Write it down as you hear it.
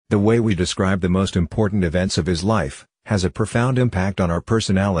The way we describe the most important events of his life has a profound impact on our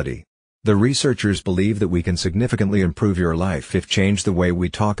personality. The researchers believe that we can significantly improve your life if change the way we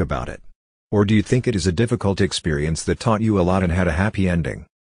talk about it. Or do you think it is a difficult experience that taught you a lot and had a happy ending?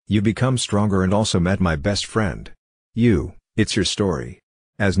 You become stronger and also met my best friend. It's your story.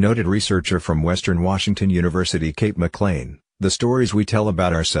 As noted researcher from Western Washington University Kate McLean, the stories we tell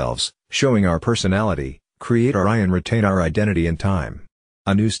about ourselves, showing our personality, create our I and retain our identity in time.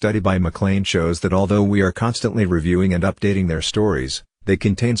 A new study by McLean shows that although we are constantly reviewing and updating their stories, they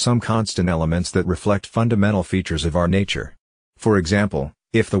contain some constant elements that reflect fundamental features of our nature. For example,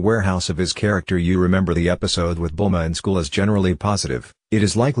 if the warehouse of his character you remember the episode with Bulma in school is generally positive, it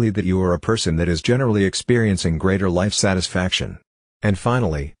is likely that you are a person that is generally experiencing greater life satisfaction. And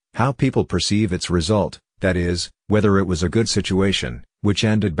finally, how people perceive its result, that is, whether it was a good situation, which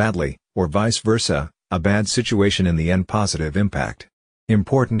ended badly, or vice versa, a bad situation in the end positive impact.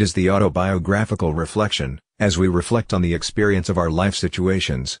 Important is the autobiographical reflection, as we reflect on the experience of our life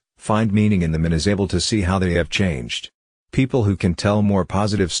situations, find meaning in them and is able to see how they have changed. People who can tell more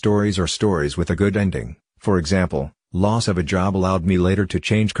positive stories or stories with a good ending, for example, loss of a job allowed me later to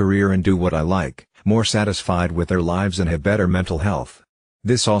change career and do what I like, more satisfied with their lives and have better mental health.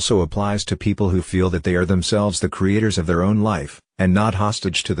 This also applies to people who feel that they are themselves the creators of their own life, and not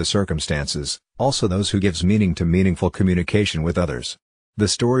hostage to the circumstances, also those who gives meaning to meaningful communication with others. The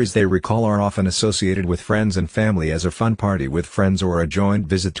stories they recall are often associated with friends and family as a fun party with friends or a joint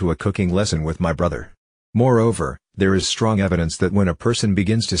visit to a cooking lesson with my brother. Moreover, there is strong evidence that when a person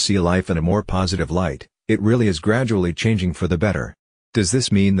begins to see life in a more positive light, it really is gradually changing for the better. Does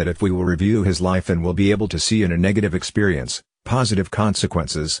this mean that if we will review his life and will be able to see in a negative experience, positive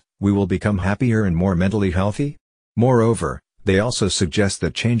consequences, we will become happier and more mentally healthy? Moreover, they also suggest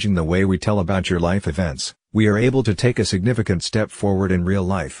that changing the way we tell about your life events, we are able to take a significant step forward in real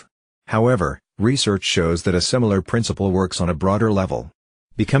life. However, research shows that a similar principle works on a broader level.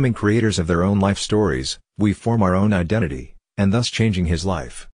 Becoming creators of their own life stories, we form our own identity, and thus changing his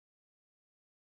life.